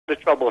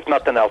the trouble, if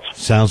nothing else.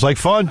 Sounds like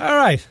fun. All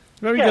right.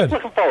 Very good.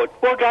 Looking forward.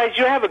 Well, guys,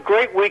 you have a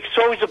great week. It's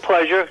always a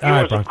pleasure.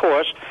 Yours, of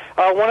course,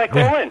 when I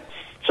call in.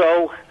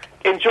 So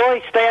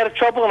enjoy, stay out of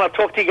trouble, and I'll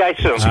talk to you guys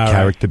soon. It's a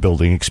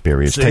character-building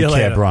experience. Take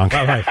care, Bronx.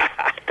 Bye-bye.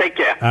 Take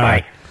care.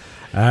 Bye.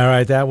 All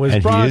right, that was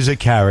And Bronx. he is a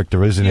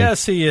character, isn't he?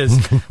 Yes, he is.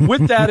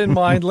 With that in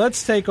mind,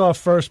 let's take our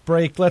first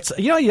break.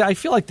 I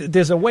feel like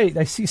there's a wait.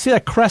 I see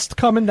that crest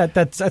coming.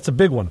 That's a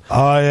big one.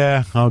 Oh,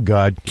 yeah. Oh,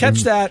 God.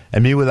 Catch that.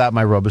 And me without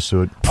my rubber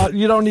suit.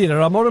 You don't need it.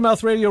 On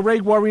Motormouth Radio, Ray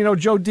Guarino,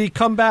 Joe D.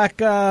 Come back.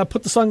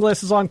 Put the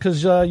sunglasses on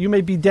because you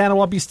may be Dan or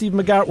I'll be Steve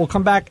McGarrett. We'll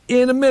come back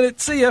in a minute.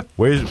 See ya.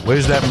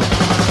 Where's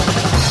that?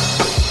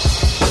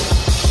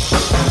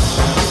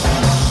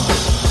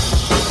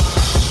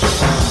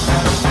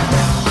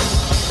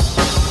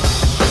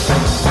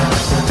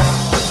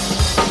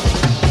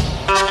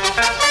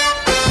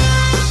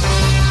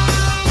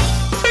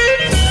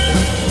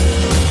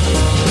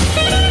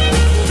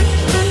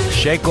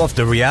 Shake off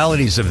the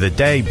realities of the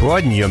day,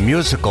 broaden your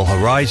musical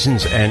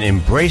horizons, and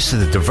embrace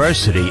the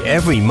diversity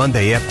every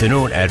Monday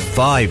afternoon at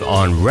 5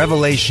 on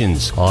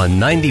Revelations on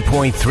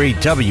 90.3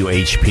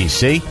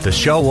 WHPC. The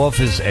show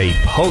offers a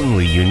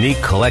potently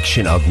unique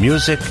collection of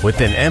music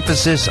with an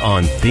emphasis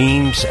on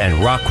themes and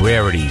rock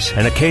rarities,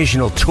 an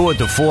occasional tour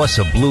de force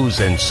of blues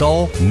and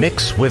soul,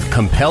 mixed with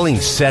compelling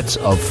sets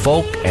of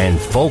folk and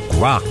folk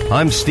rock.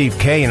 I'm Steve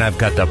Kay, and I've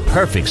got the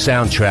perfect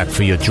soundtrack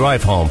for your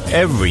drive home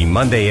every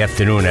Monday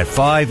afternoon at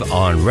 5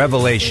 on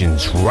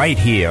Revelations, right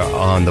here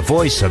on the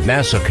voice of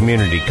Nassau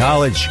Community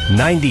College,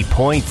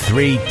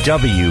 90.3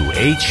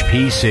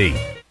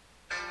 WHPC.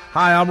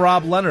 Hi, I'm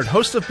Rob Leonard,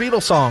 host of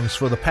Beatles Songs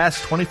for the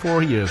past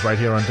 24 years right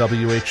here on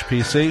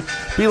WHPC.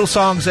 Beatles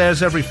Songs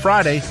airs every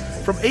Friday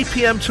from 8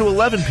 p.m. to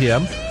 11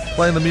 p.m.,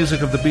 playing the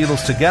music of the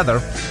Beatles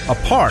together,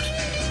 apart,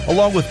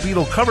 along with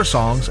Beatle cover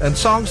songs and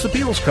songs the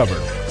Beatles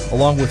covered,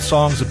 along with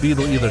songs the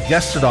Beatle either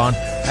guested on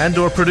and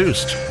or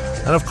produced.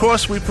 And of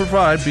course, we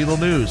provide Beatle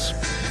news.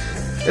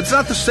 It's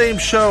not the same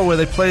show where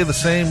they play the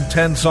same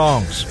 10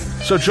 songs.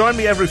 So join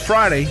me every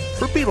Friday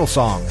for Beatles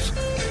Songs,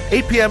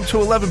 8 p.m.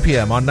 to 11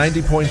 p.m. on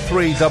 90.3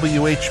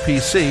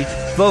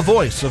 WHPC, the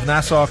voice of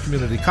Nassau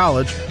Community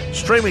College,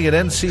 streaming at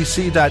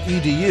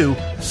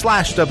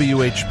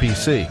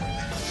ncc.edu/WHPC.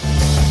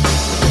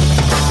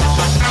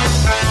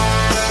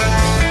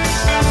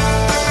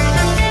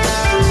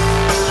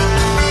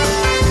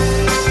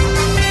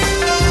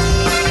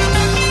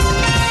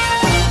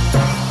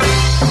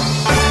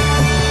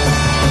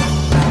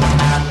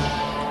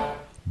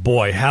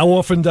 Boy, how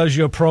often does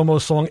your promo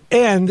song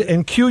end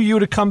and cue you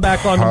to come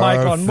back on the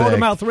mic on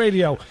Motormouth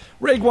Radio?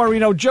 Ray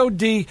Guarino, Joe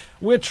D.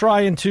 We're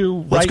trying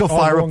to Let's go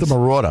fire up the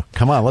Marauder.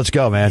 Come on, let's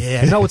go, man.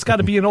 Yeah, no, it's got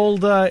to be an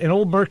old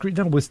Mercury.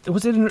 No, was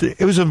it?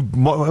 It was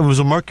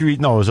a Mercury.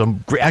 No, it was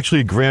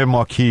actually a Grand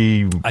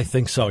Marquis. I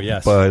think so.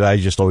 Yes, but I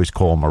just always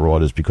call them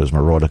Marauders because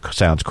Marauder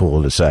sounds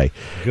cooler to say.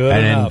 Good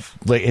enough.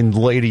 In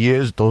later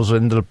years, those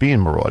ended up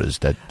being Marauders.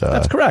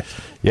 That's correct.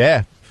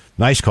 Yeah.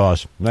 Nice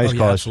cars. Nice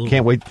cars. Absolutely.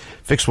 Can't wait.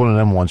 Fix one of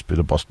them once, but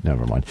a bust.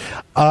 Never mind.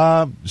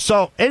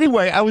 So,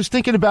 anyway, I was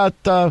thinking about...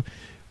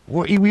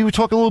 we were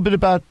talking a little bit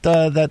about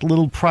that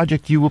little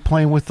project you were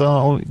playing with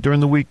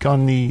during the week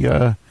on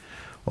the...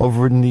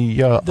 over in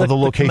the other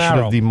location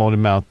Camaro. of the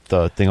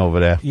Motormouth thing over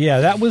there.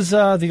 Yeah, that was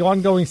the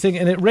ongoing thing,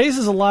 and it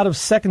raises a lot of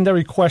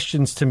secondary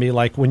questions to me,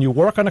 like when you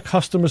work on a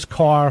customer's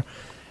car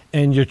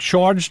and you're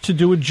charged to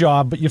do a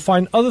job, but you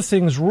find other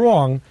things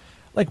wrong,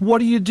 like what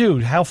do you do?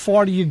 How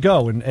far do you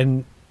go?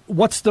 And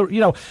what's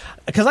the,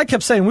 because I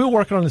kept saying we were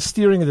working on the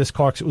steering of this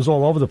car because it was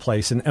all over the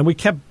place, and we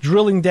kept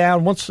drilling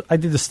down. Once I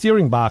did the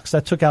steering box,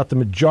 that took out the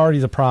majority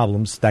of the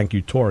problems. Thank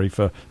you, Tori,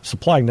 for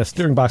supplying that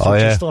steering box. Oh,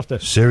 which yeah. I still have to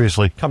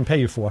Seriously come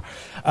pay you for.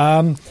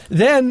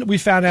 Then we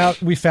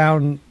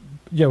found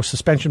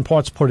suspension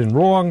parts put in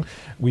wrong.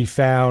 I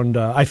found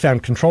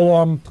control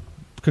arms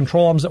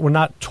that were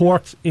not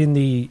torqued in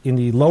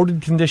the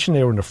loaded condition.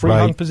 They were in the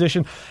free-hung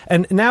position.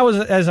 And now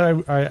as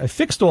I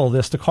fixed all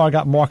this, the car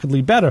got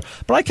markedly better.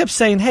 But I kept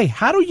saying, hey,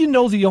 how do you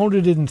know the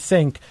owner didn't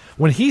think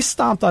when he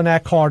stomped on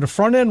that car, the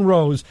front end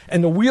rose,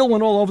 and the wheel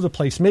went all over the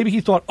place? Maybe he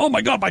thought, oh,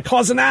 my God, my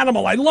car's an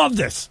animal. I love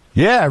this.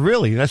 Yeah,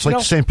 really. That's like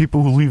the same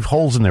people who leave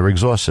holes in their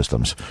exhaust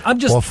systems.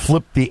 Or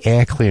flip the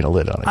air cleaner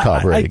lid on a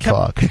carbureted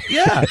car.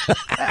 Yeah.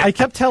 I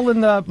kept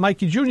telling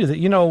Mikey Jr.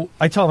 that,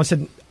 I told him, I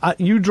said,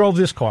 you drove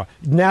this car.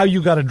 Now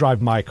you got to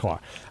drive my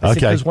car.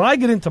 Because when I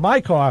get into my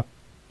car,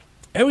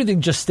 everything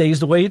just stays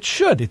the way it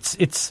should.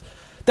 That's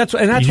what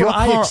I expect. Your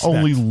car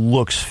only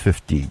looks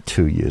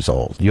 52 years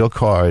old. Your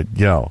car,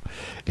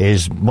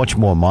 is much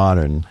more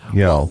modern.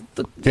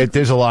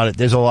 There's a lot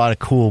of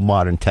cool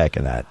modern tech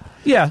in that.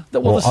 Yeah, the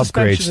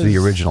upgrades to the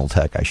original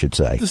tech, I should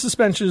say. The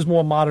suspension is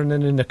more modern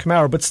than in the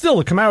Camaro, but still,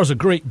 the Camaro's a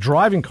great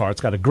driving car. It's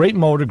got a great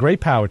motor,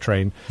 great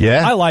powertrain.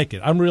 Yeah, I like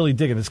it. I'm really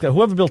digging it.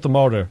 Whoever built the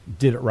motor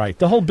did it right.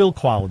 The whole build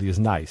quality is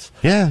nice.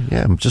 Yeah,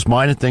 just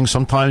minor things.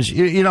 Sometimes,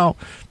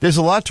 there's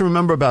a lot to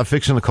remember about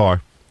fixing the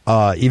car,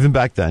 even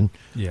back then.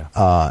 Yeah.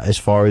 As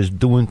far as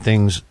doing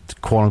things,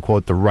 quote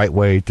unquote, the right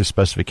way to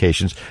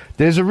specifications.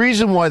 There's a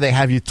reason why they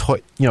have you,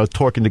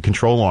 torquing the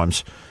control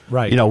arms.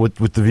 Right.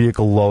 With the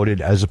vehicle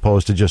loaded, as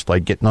opposed to just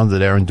like getting under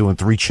there and doing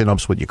 3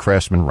 chin-ups with your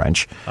Craftsman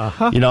wrench.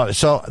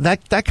 So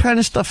that kind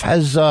of stuff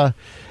has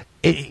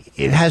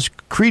it has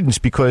credence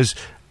because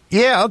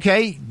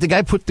the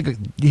guy put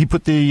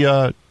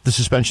the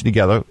suspension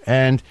together,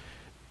 and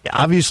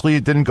obviously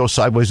it didn't go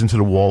sideways into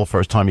the wall the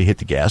first time he hit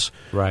the gas.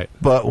 Right.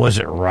 But was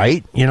it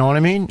right? You know what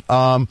I mean?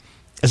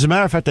 As a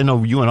matter of fact, I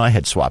know you and I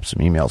had swapped some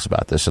emails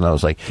about this, and I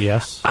was like,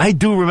 yes. I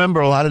do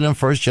remember a lot of them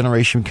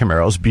first-generation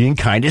Camaros being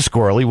kind of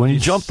squirrely when you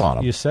jumped on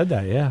them. You said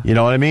that, yeah. You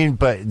know what I mean?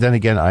 But then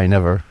again, I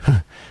never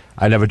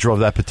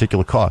drove that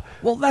particular car.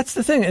 Well, that's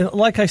the thing. And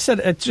like I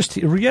said, just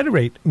to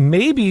reiterate,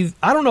 maybe,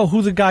 I don't know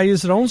who the guy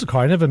is that owns the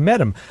car. I never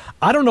met him.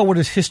 I don't know what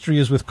his history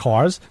is with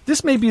cars.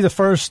 This may be the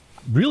first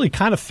really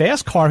kind of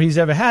fast car he's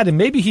ever had, and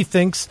maybe he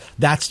thinks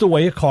that's the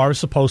way a car is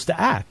supposed to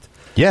act.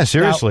 Yeah,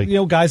 seriously.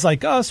 Now, guys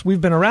like us,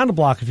 we've been around the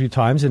block a few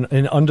times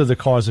and under the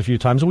cars a few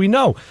times, and we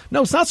know,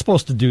 no, it's not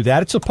supposed to do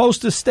that. It's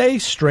supposed to stay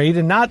straight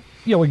and not,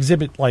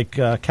 exhibit like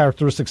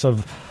characteristics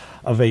of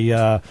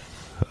a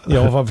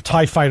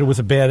TIE fighter with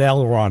a bad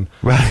aileron.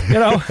 Right.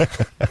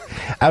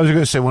 I was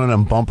going to say one of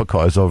them bumper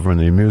cars over in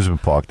the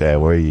amusement park there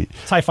where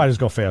TIE fighters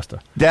go faster.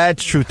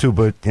 That's true,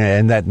 too,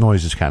 and that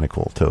noise is kind of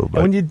cool, too.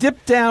 But when you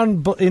dip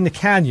down in the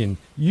canyon,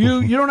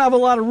 you don't have a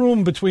lot of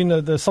room between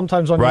the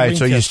sometimes on your right,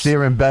 so wingtips. Your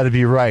steering better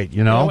be right,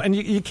 and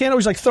you can't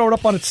always throw it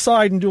up on its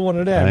side and do one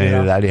of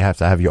them. That you have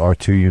to have your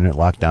R2 unit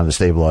lock down the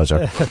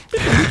stabilizer.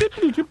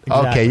 Exactly.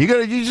 Okay,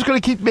 you're just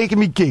going to keep making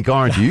me geek,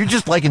 aren't you? You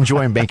just like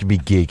enjoying making me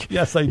geek.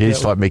 Yes, I do. You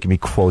start making me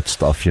quote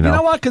stuff, You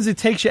know what? Because it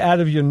takes you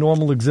out of your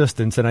normal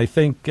existence, and I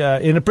think,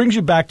 and it brings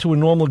you back to a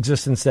normal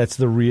existence that's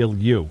the real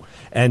you.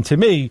 And to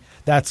me,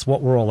 that's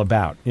what we're all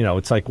about.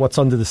 It's like what's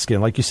under the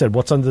skin. Like you said,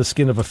 what's under the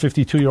skin of a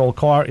 52-year-old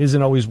car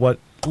isn't always what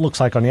it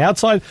looks like on the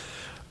outside.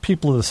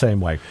 People are the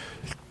same way.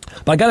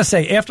 But I got to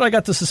say, after I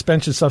got the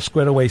suspension stuff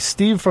squared away,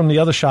 Steve from the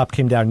other shop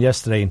came down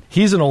yesterday, and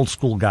he's an old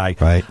school guy.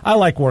 Right. I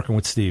like working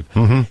with Steve.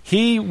 Mm-hmm.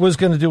 He was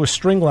going to do a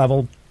string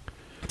level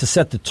to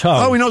set the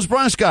toe. Oh, he knows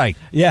Bronx guy.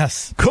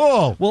 Yes.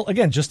 Cool. Well,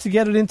 again, just to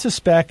get it into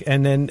spec,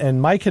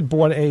 and Mike had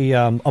bought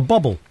a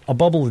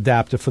bubble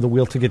adapter for the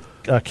wheel to get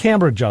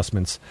camber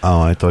adjustments.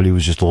 Oh, I thought he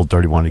was just a little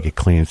dirty, wanted to get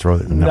clean and throw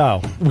it.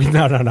 No.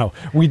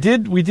 We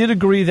did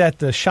agree that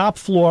the shop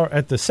floor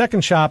at the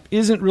second shop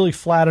isn't really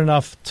flat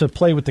enough to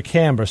play with the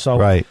camber. So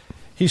right.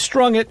 He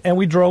strung it, and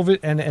we drove it,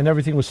 and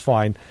everything was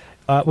fine.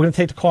 We're going to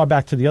take the car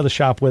back to the other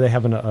shop where they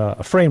have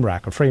a frame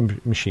rack, a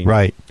frame machine.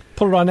 Right.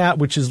 Put it on that,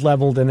 which is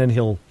leveled, and then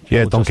he'll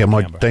don't get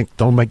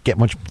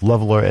much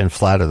leveler and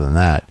flatter than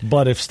that.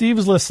 But if Steve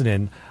is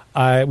listening,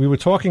 we were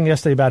talking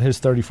yesterday about his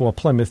 34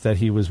 Plymouth that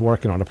he was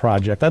working on a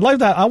project. I'd like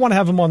that. I want to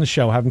have him on the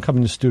show, have him come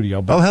in the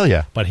studio. But, oh, hell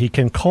yeah. But he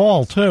can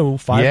call, too,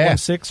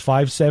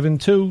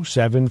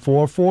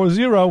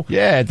 516-572-7440.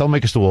 Yeah, don't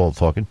make us do all the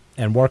talking.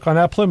 And work on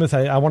that Plymouth.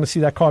 I want to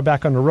see that car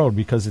back on the road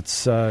because it's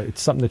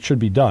something that should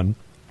be done.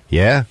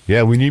 Yeah,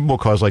 we need more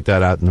cars like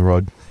that out in the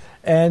road.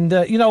 And,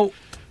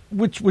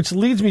 which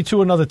leads me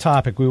to another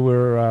topic. We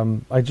were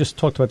I just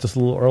talked about this a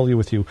little earlier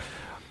with you.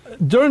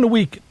 During the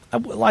week,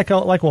 like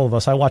all of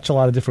us, I watch a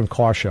lot of different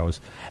car shows,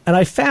 and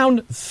I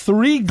found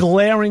 3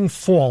 glaring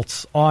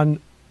faults on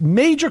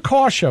major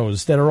car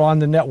shows that are on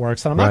the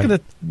networks, and I'm not going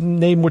to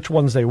name which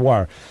ones they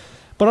were.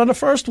 But on the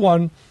first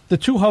one, the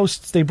 2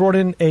 hosts, they brought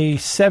in a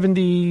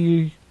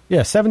 70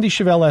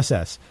 Chevelle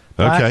SS,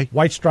 black,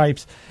 white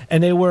stripes,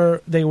 and they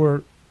were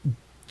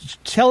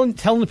telling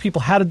the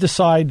people how to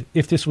decide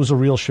if this was a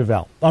real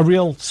Chevelle, a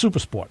real Super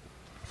Sport.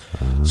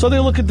 So they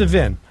look at the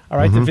VIN. All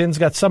right, the VIN's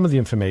got some of the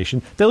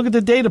information. They look at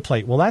the data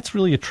plate. Well, that's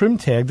really a trim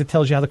tag that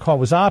tells you how the car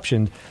was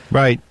optioned.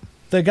 Right.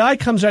 The guy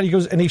comes out, he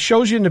goes, and he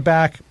shows you in the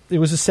back, it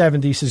was a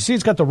 70. He says, see,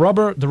 it's got the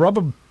rubber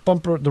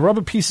bumper, the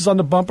rubber pieces on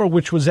the bumper,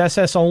 which was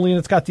SS only, and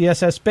it's got the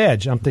SS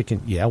badge. I'm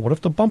thinking, yeah, what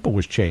if the bumper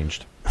was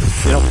changed?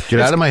 Get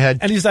out of my head.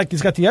 And he's like,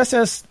 he's got the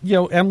SS,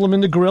 emblem in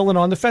the grill and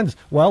on the fenders.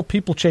 Well,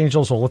 people change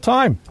those all the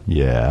time.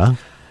 Yeah.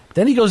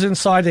 Then he goes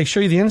inside. They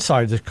show you the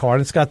inside of the car,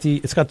 and it's got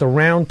the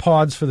round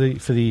pods for the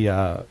the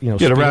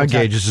round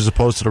gauges as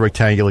opposed to the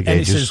rectangular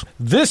gauges. And he says,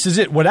 "This is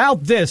it.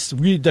 Without this,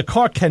 the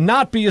car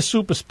cannot be a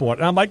Super Sport."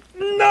 And I'm like,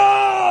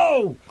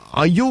 "No."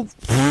 Are you?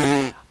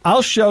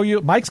 I'll show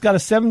you. Mike's got a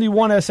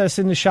 71 SS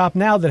in the shop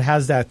now that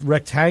has that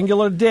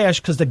rectangular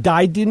dash because the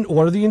guy didn't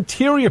order the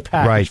interior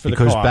package for the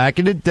car. Right, because back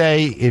in the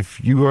day,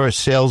 if you were a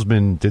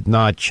salesman, did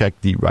not check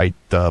the right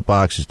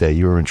boxes there,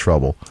 you were in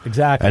trouble.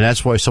 Exactly. And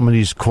that's why some of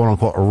these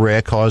quote-unquote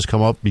rare cars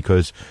come up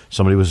because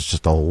somebody was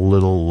just a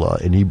little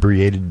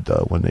inebriated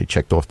when they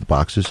checked off the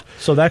boxes.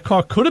 So that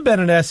car could have been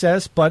an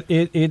SS, but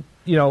it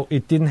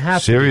didn't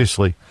have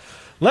Seriously. to.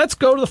 Let's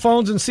go to the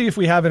phones and see if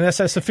we have an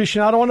SS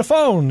aficionado on the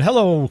phone.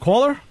 Hello,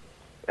 caller.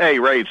 Hey,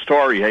 Ray, it's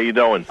Tori. How you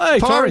doing? Hey,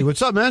 Tori,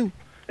 what's up, man?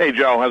 Hey,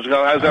 Joe. How's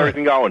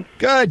everything going?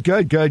 Good.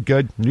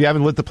 You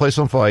haven't lit the place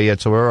on fire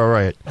yet, so we're all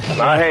right.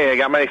 Hey, I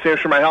got my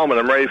extinguisher for my helmet.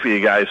 I'm ready for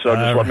you guys, so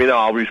just let me know.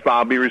 I'll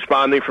be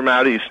responding from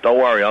out east. Don't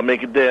worry. I'll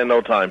make it there in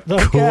no time.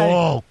 Okay.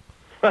 Cool.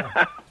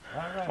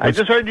 I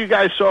just heard you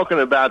guys talking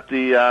about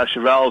the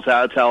Chevelles,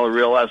 how to tell a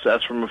real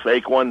SS from a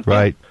fake one.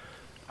 Right.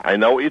 I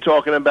know what you're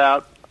talking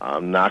about.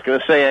 I'm not going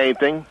to say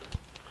anything,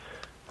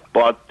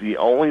 but the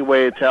only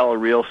way to tell a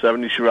real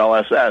 70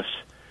 Chevelle SS,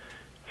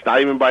 it's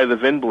not even by the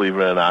VIN, believe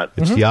it or not.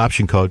 It's the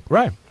option code.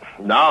 Right.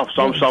 No,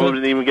 some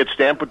didn't even get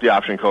stamped with the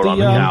option code on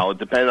the cow,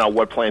 depending on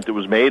what plant it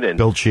was made in.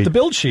 Build sheet. The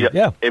build sheet,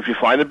 yeah. If you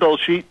find a build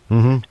sheet,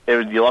 if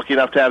you're lucky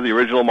enough to have the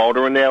original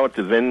motor in there with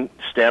the VIN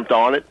stamped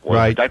on it, or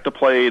the detector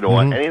plate,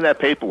 or any of that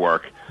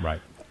paperwork,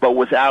 right. But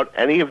without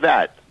any of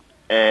that,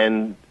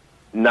 and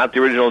not the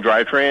original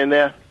drivetrain in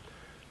there,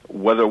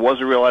 whether it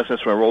was a real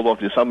SS when I rolled off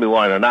the assembly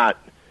line or not,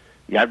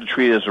 you have to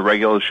treat it as a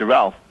regular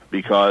Chevelle,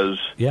 because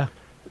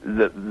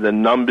the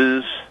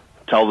numbers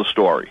tell the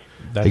story.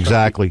 That's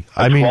exactly.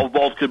 Right. 12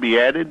 volt could be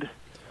added.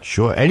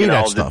 Sure, any of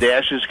that stuff. The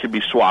dashes could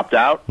be swapped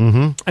out.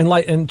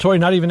 And Tori,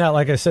 not even that.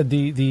 Like I said,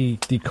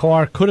 the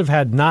car could have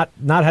had not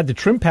had the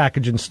trim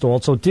package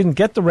installed, so it didn't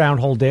get the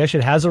round hole dash.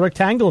 It has a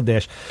rectangular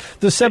dash.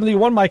 The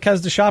 71 Mike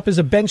has the shop is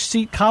a bench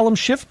seat column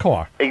shift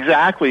car.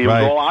 Exactly. It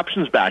was all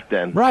options back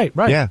then. Right.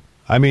 Yeah.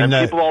 I mean, and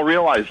people don't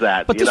realize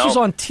that. But this was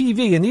on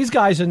TV, and these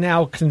guys are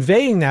now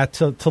conveying that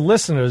to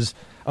listeners.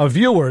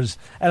 Viewers,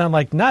 and I'm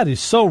like, that is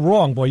so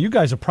wrong, boy. You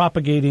guys are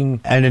propagating.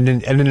 And in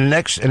the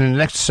next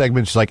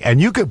segment, it's like, and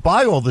you could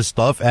buy all this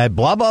stuff at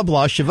blah blah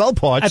blah Chevelle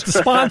parts at the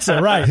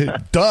sponsor,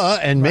 right? Duh,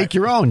 and make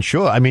your own.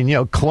 Sure, I mean,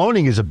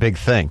 cloning is a big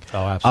thing. Oh,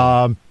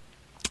 absolutely.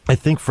 I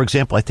think, for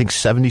example,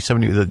 70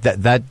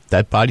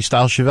 that body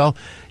style Chevelle,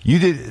 you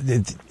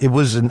did it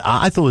was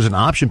I thought it was an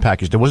option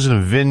package. There wasn't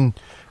a VIN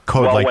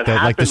code like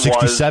the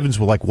 67s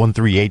were like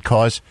 138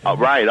 cars.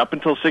 Right, up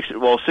until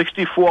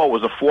 64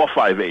 was a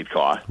 458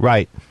 car.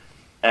 Right.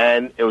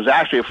 And it was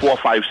actually a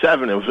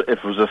 457 if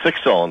it was a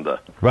 6-cylinder.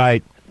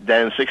 Right.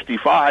 Then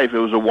 65, it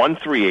was a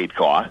 138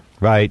 car.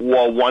 Right.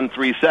 Or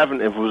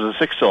 137 if it was a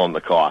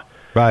 6-cylinder car.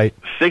 Right.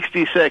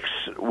 66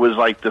 was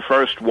like the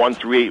first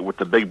 138 with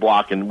the big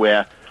block, and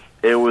where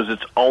it was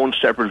its own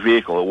separate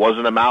vehicle. It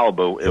wasn't a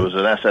Malibu. It was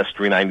an SS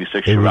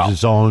 396 Chevelle. It was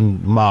its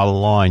own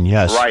model line,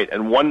 yes. Right,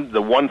 and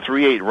the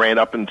 138 ran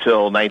up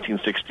until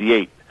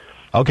 1968.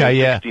 Okay,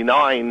 in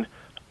 69,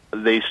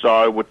 they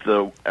started with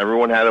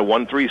everyone had a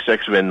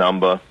 136 VIN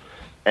number,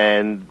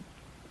 and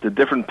the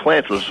different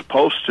plants were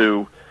supposed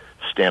to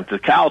stamp the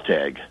cow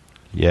tag.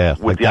 Yeah,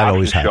 with the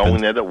option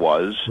showing that it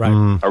was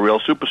a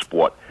real super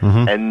sport.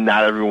 And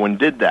not everyone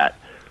did that.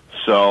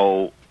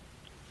 So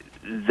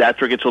that's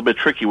where it gets a little bit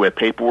tricky with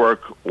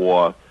paperwork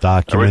or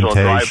original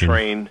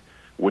drivetrain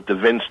with the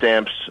VIN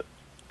stamps.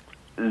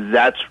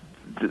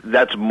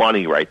 That's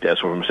money right there.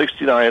 So from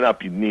 69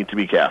 up, you need to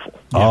be careful.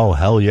 Oh,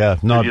 hell yeah.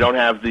 No, you don't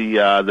have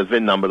the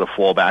VIN number to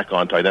fall back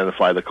on to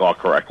identify the car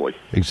correctly.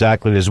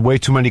 Exactly. There's way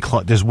too much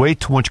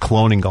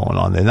cloning going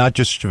on there. Not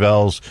just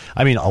Chevelles.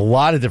 I mean, a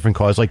lot of different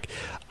cars. Like,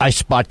 I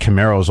spot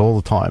Camaros all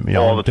the time.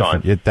 All the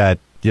time.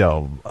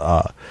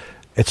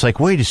 It's like,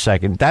 wait a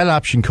second, that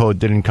option code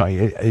didn't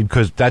come,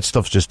 because that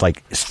stuff's just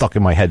like stuck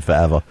in my head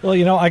forever.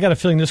 Well, I got a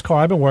feeling this car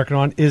I've been working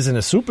on isn't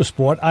a super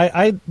sport.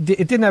 It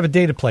didn't have a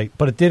data plate,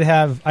 but it did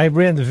have, I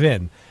ran the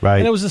VIN. Right.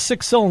 And it was a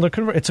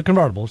 6-cylinder, it's a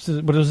convertible,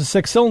 but it was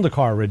a 6-cylinder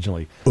car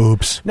originally.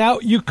 Oops. Now,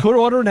 you could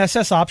order an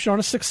SS option on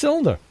a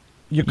 6-cylinder.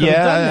 You could have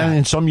done that. And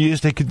in some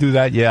years they could do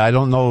that. Yeah, I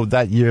don't know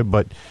that year,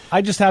 but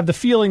I just have the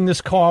feeling this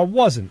car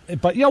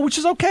wasn't. But which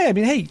is okay. I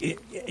mean, hey,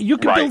 you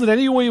can build it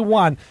any way you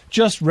want.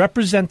 Just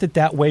represent it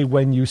that way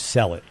when you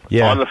sell it.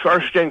 Yeah. On the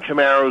first gen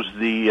Camaros,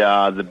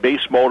 the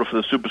base motor for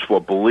the Super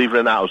Sport, believe it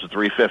or not, was a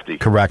 350.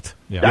 Correct.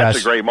 Yeah.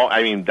 That's a great motor.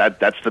 I mean,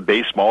 that's the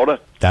base motor.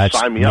 That's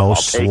Sign me no up,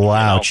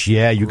 slouch.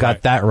 Yeah, you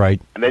got that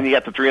right. And then you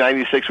got the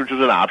 396, which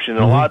was an option,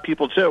 and a lot of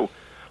people too.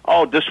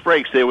 Oh, disc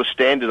brakes, they were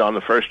standard on the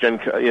first-gen,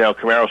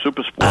 Camaro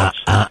Super Sports.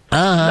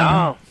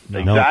 No,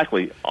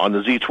 exactly. Nope. On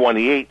the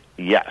Z28,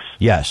 yes.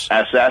 Yes.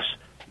 SS,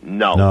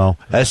 no. No.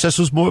 SS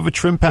was more of a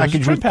trim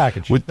package,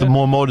 with the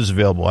more motors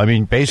available. I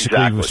mean, basically,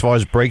 as far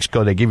as brakes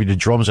go, they give you the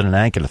drums and an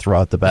anchor to throw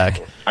out the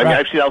back. I mean,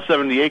 I've seen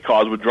L78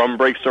 cars with drum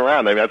brakes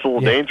around. I mean, that's a little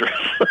dangerous.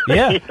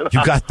 Yeah.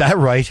 You got that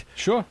right.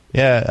 Sure.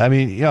 Yeah, I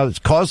mean,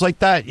 cars like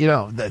that,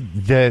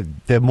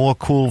 they're more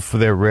cool for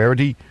their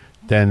rarity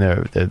than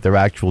their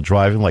actual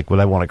driving. Like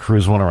when I want to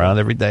cruise one around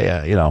every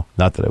day,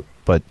 not that,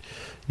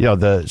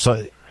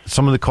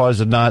 some of the cars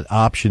are not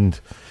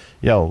optioned,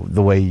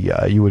 the way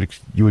you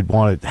would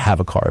want to have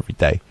a car every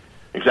day.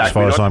 Exactly. As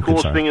far as I'm the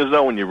coolest concerned. thing is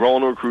though, when you're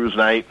rolling to a cruise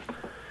night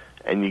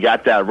and you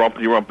got that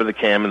rumpity rump in the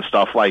cam and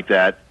stuff like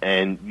that,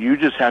 and you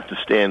just have to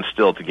stand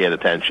still to get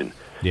attention.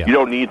 Yeah. You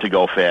don't need to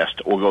go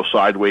fast or go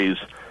sideways.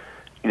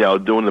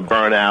 Doing the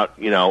burnout,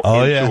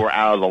 into or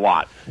out of the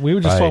lot. We were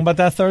just talking about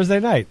that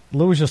Thursday night.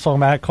 Lou was just talking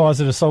about cars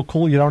that are so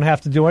cool you don't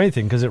have to do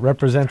anything because it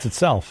represents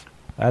itself.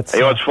 That's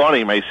it's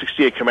funny. My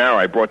 68 Camaro,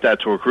 I brought that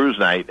to a cruise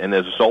night, and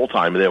there's this old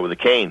timer there with a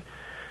cane.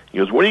 He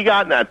goes, "What do you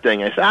got in that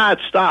thing?" I said,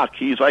 "It's stock."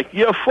 He's like,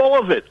 "You're full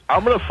of it.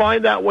 I'm going to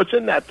find out what's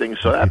in that thing."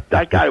 So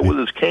that guy with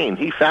his cane,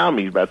 he found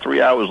me about 3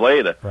 hours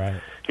later.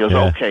 Right. He goes,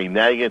 "Okay,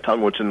 now you're going to tell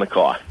me what's in the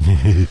car."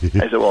 I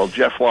said, "Well,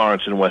 Jeff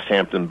Lawrence in West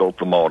Hampton built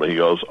the motor." He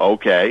goes,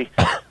 "Okay."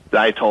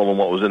 I told him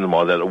what was in the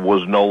motor, that it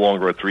was no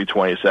longer a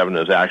 327, it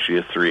was actually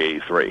a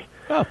 383.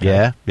 Oh,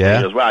 yeah. He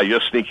goes, "Wow, you're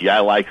sneaky.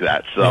 I like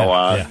that."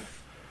 So,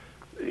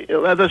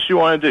 that's what you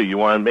want to do. You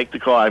want to make the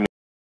car. I mean,